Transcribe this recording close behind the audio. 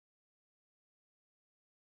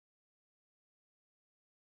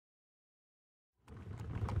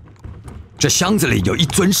这箱子里有一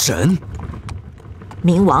尊神，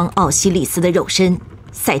冥王奥西里斯的肉身，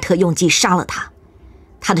赛特用计杀了他，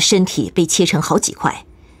他的身体被切成好几块，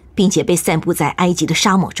并且被散布在埃及的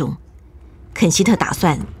沙漠中。肯希特打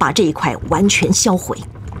算把这一块完全销毁。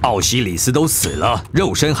奥西里斯都死了，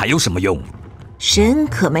肉身还有什么用？神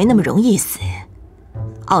可没那么容易死。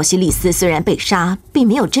奥西里斯虽然被杀，并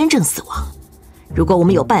没有真正死亡。如果我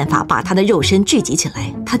们有办法把他的肉身聚集起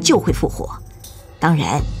来，他就会复活。当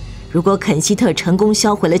然，如果肯希特成功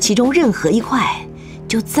销毁了其中任何一块，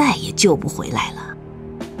就再也救不回来了。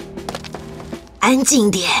安静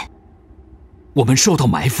点！我们受到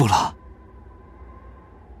埋伏了。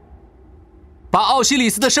把奥西里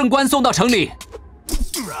斯的圣棺送到城里。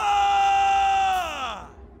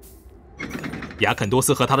雅肯多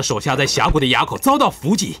斯和他的手下在峡谷的崖口遭到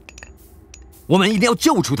伏击，我们一定要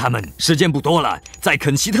救出他们，时间不多了。在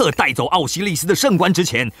肯希特带走奥西利斯的圣棺之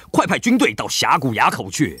前，快派军队到峡谷崖口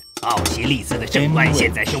去。奥西利斯的圣棺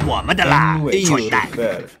现在是我们的啦，蠢蛋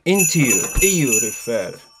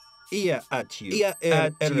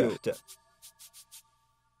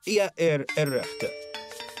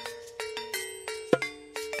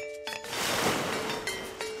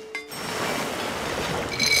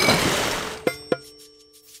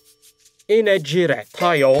！Inagire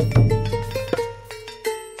tayo.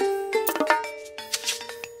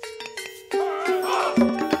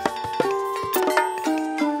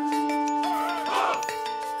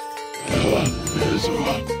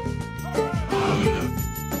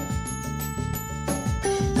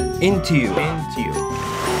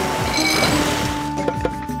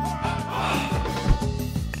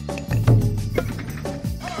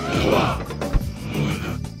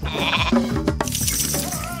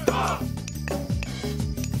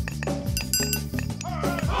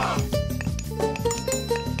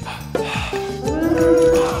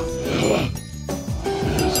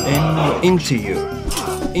 Into you.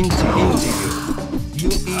 Into you.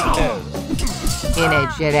 U-E-L.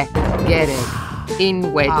 Energetic, get it.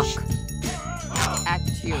 In wedge. At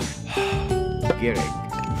you. Get it.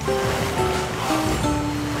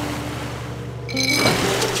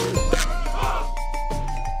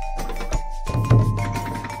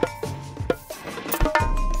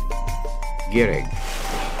 Get it.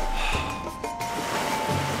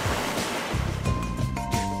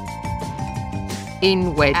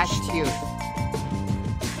 In wedge. At you.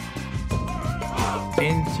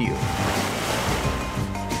 Into you.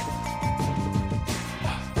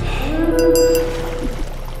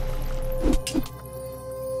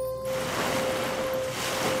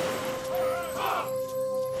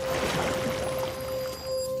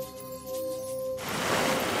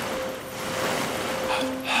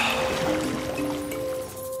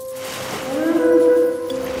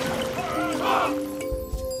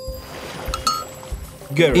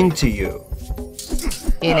 Get into you.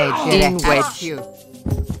 In wedge. You.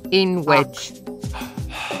 In wedge.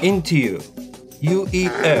 Into you.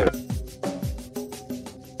 U-E-L.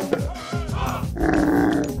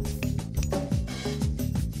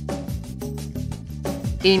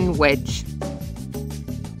 In wedge.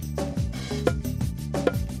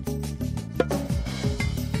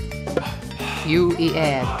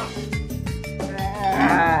 U-E-L.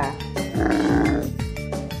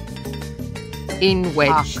 In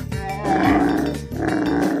wedge.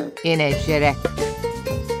 Energetic.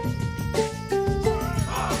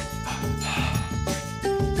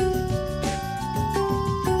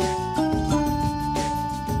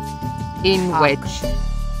 In wedge.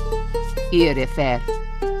 Irifer.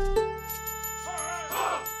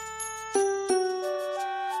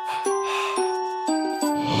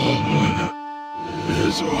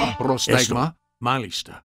 Prostigma,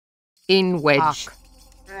 malista. In wedge.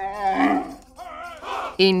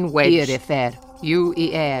 In wedge. Irifer.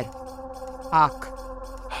 U-E-R. Ak.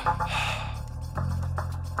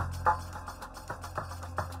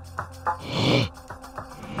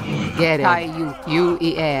 Get it.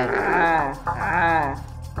 U-E-R.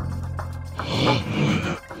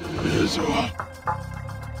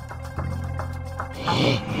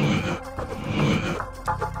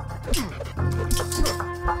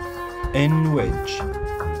 In wedge.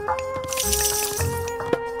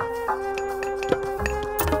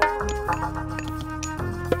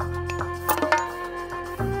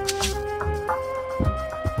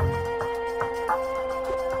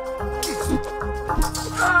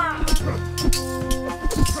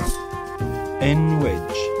 In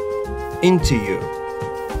wedge. Into you.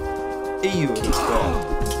 You.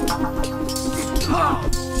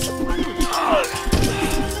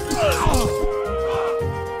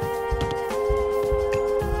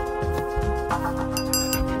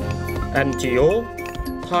 And you.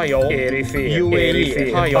 Hayo.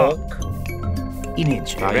 UAE. Hayo.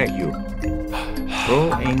 Inage. Ayu. Pro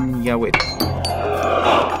in Yawit.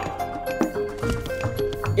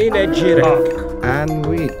 Inage. And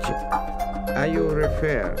which Ayu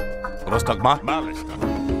refer. Rostagma.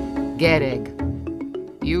 Gereg.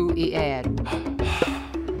 UER.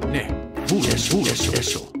 Ne.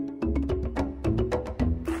 Eso.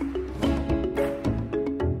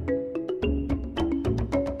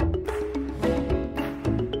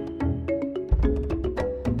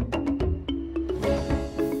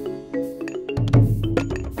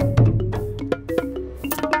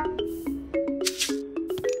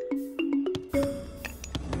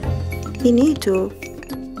 Inito.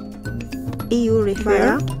 EU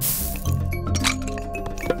refer.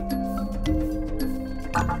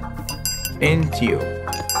 Entio.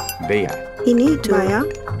 Bea. Inito. Baya.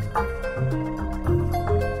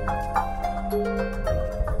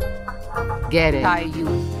 Gereg.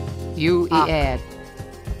 UER.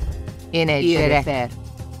 Inage.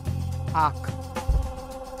 Ak.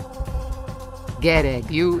 Gereg.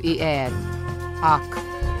 UER. Ak.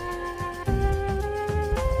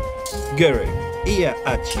 Gary. Ia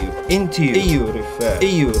at you. Into you. EU refer.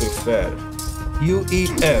 EU refer.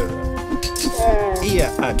 UER.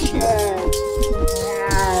 Ia at you.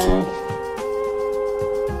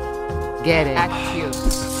 Gereg. At you.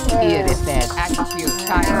 Irrefer. At you.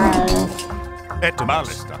 Tyrant. Et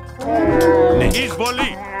malista. Ne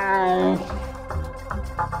izvoli.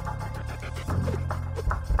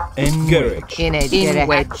 Engeric. Inage.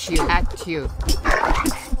 At you. At you.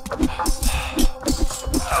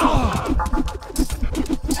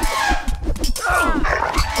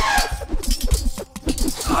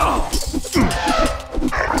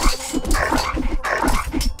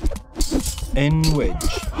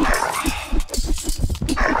 Enwedge.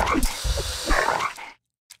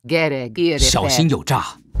 Gereg. 小心有诈，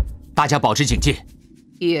大家保持警戒。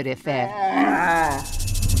 Irrefer.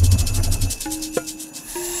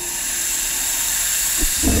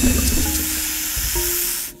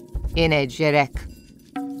 Inage.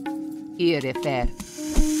 Irrefer.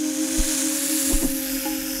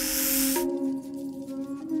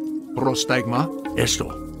 Prostigma. Esto.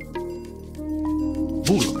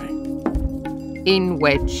 Volume. In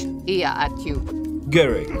wedge. Ia at you.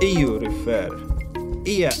 Gary. EU refer.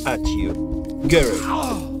 Ia at you. Gary.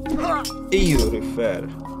 EU refer.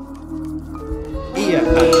 Ia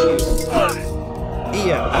at you.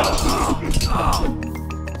 Ia at you.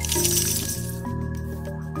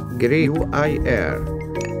 Greek UIR.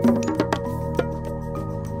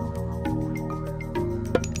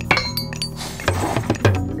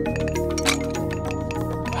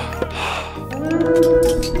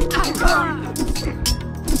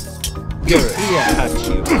 Gary. Ia at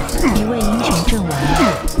you. 一位英雄阵亡了。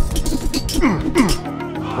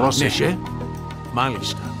 Prosesce.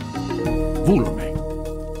 Malista. Volume.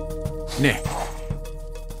 Ne.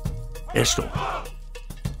 Esto.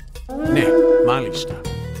 Ne. Malista.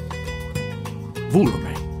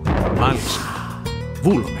 Volume. Malista.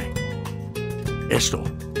 Volume. Esto.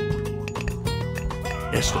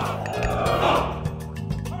 Esto.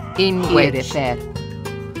 In Irrefer.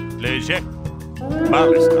 Lege.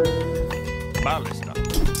 Malista. Malista.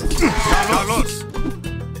 Carlos.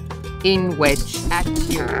 In wedge. At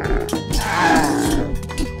you.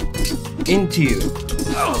 Into you.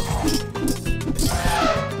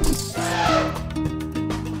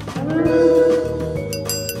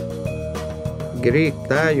 Greek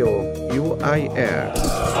Tayo UIR.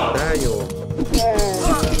 Tayo.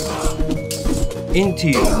 Into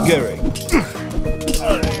you. Gary.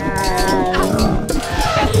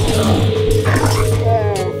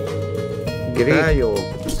 Greek Tayo.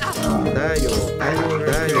 Tayo.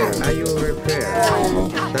 Ayu repair.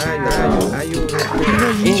 Tayo. Ayu repair.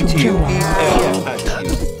 Into you.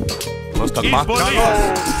 Rostagma.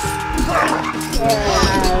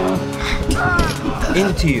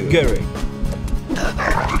 Into you. Gary.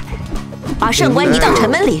 把圣棺移到城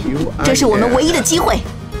门里，这是我们唯一的机会。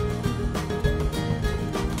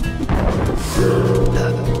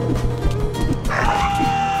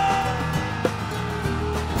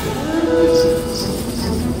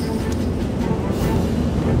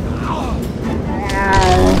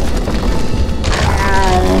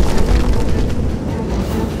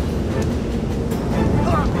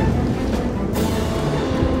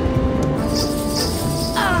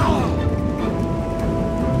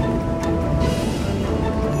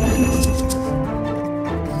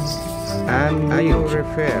And Ayu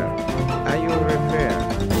repair. Ayu repair.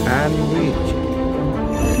 And which?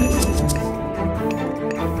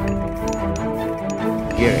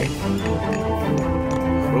 Gary.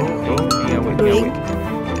 Ring.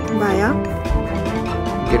 Purifier.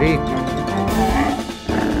 Greek.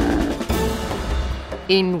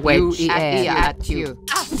 In which at you.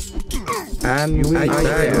 And we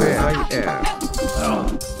air.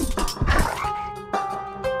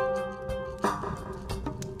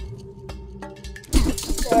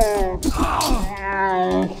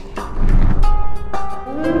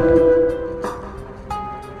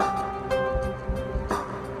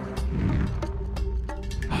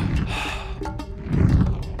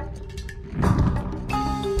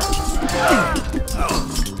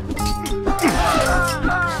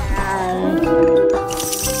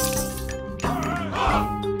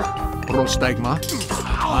 Prostigma.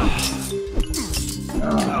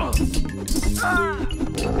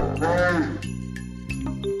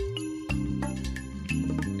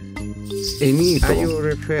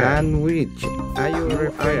 Enito. And which? Are you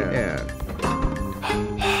refer?